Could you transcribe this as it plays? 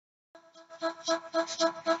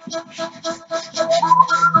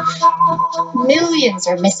Millions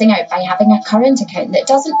are missing out by having a current account that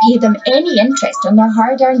doesn't pay them any interest on their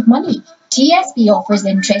hard-earned money. TSB offers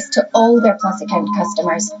interest to all their Plus account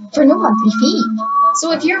customers for no monthly fee.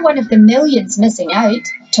 So if you're one of the millions missing out,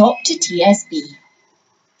 talk to TSB.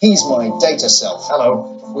 He's my data self.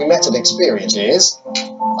 Hello. We met at Experience years.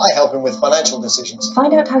 I help him with financial decisions.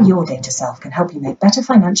 Find out how your data self can help you make better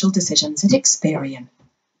financial decisions at Experian.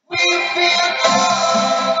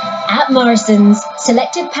 At Morrison's,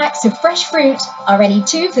 selected packs of fresh fruit are ready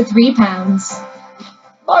 2 for £3.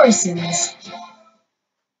 Morrison's.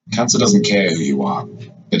 Cancer doesn't care who you are.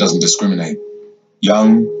 It doesn't discriminate.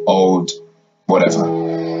 Young, old, whatever.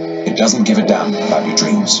 It doesn't give a damn about your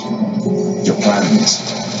dreams, your plans,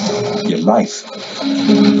 your life.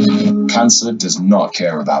 Cancer does not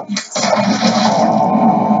care about you.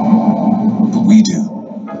 But we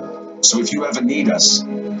do. So if you ever need us,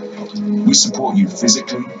 we support you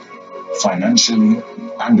physically, financially,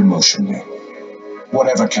 and emotionally.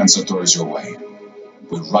 Whatever cancer throws your way,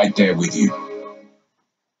 we're right there with you.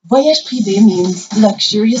 Voyage Privé means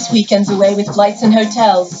luxurious weekends away with flights and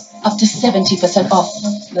hotels, up to 70% off.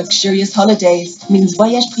 Luxurious holidays means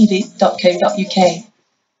voyageprivé.co.uk.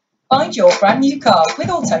 Find your brand new car with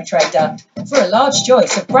Auto Trader for a large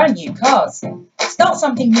choice of brand new cars. Start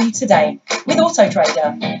something new today with Auto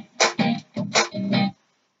Trader.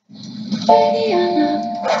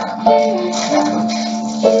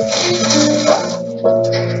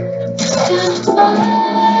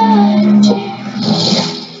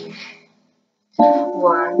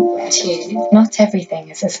 One, two. Not everything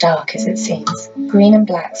is as dark as it seems. Green and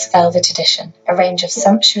Black's Velvet Edition, a range of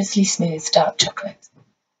sumptuously smooth dark chocolate.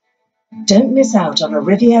 Don't miss out on a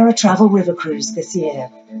Riviera Travel River Cruise this year.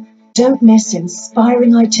 Don't miss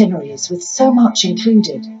inspiring itineraries with so much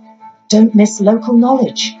included. Don't miss local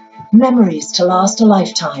knowledge, memories to last a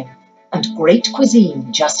lifetime, and great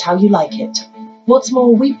cuisine just how you like it. What's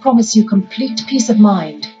more, we promise you complete peace of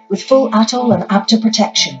mind with full atoll and APTA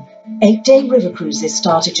protection. 8-day river cruises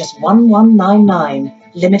start at just $1199,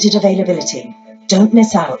 limited availability. Don't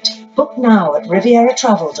miss out. Book now at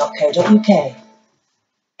rivieratravel.co.uk.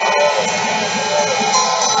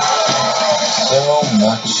 So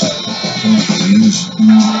much confusion.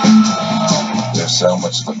 There's so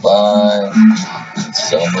much to buy, and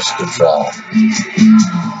so much to try.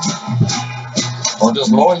 Or does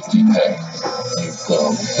loyalty pay? You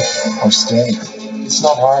go or stay. It's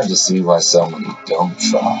not hard to see why so many don't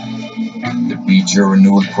try. To beat your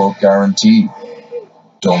renewal quote guarantee.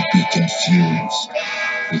 Don't be confused.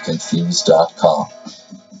 BeConfused.com.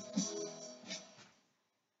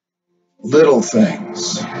 Little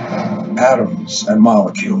things, atoms and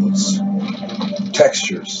molecules,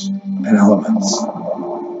 textures and elements,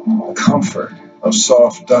 the comfort of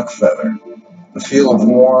soft duck feather, the feel of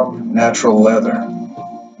warm, natural leather,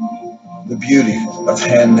 the beauty of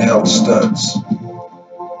hand-nailed studs.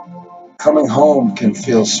 Coming home can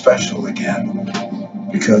feel special again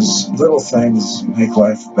because little things make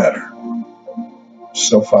life better.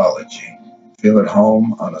 Sofology. Feel at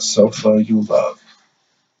home on a sofa you love.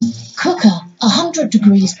 Cooker, 100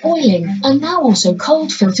 degrees boiling, and now also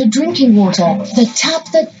cold filtered drinking water. The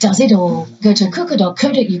tap that does it all. Go to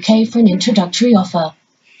cooker.co.uk for an introductory offer.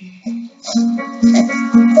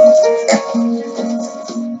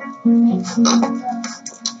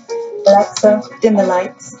 Alexa, dim the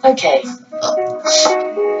lights. Okay.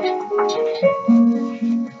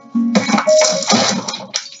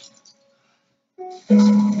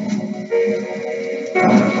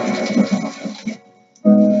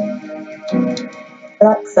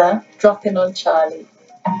 Alexa, drop in on Charlie.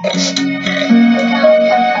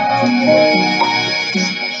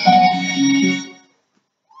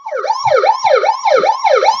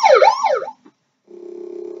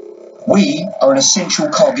 We are an essential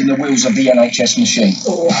cog in the wheels of the NHS machine.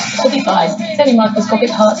 Oh, we'll be fine. It's only microscopic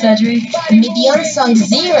heart surgery. Meet the unsung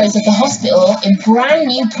zeros of the hospital in brand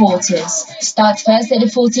new Porters. Starts Thursday the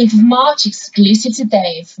 14th of March, exclusive to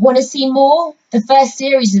Dave. Want to see more? The first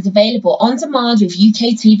series is available on demand with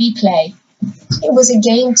UK TV Play. It was a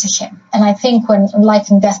game to him. And I think when life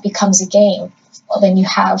and death becomes a game, well, then you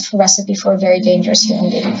have a recipe for a very dangerous human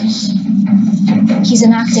being. He's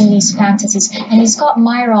enacting these fantasies, and he's got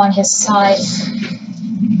Myra on his side.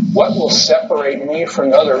 What will separate me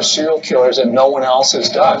from other serial killers that no one else has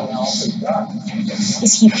done?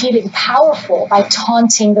 Is he feeling powerful by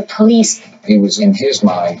taunting the police? He was, in his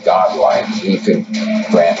mind, godlike. He could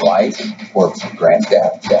grant life or grant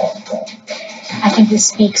death. I think this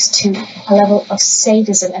speaks to a level of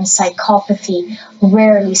sadism and psychopathy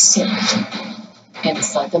rarely seen.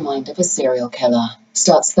 Inside the mind of a serial killer.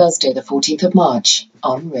 Starts Thursday, the 14th of March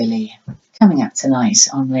on Really. Coming up tonight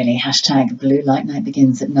on Really, hashtag Blue Light Night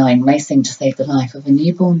begins at 9, racing to save the life of a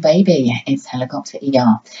newborn baby. It's Helicopter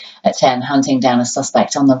ER. At 10, hunting down a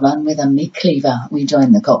suspect on the run with a meat cleaver. We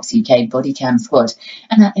join the Cops UK body cam squad.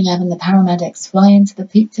 And at 11, the paramedics fly into the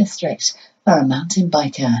Peak District, where a mountain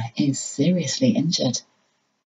biker is seriously injured.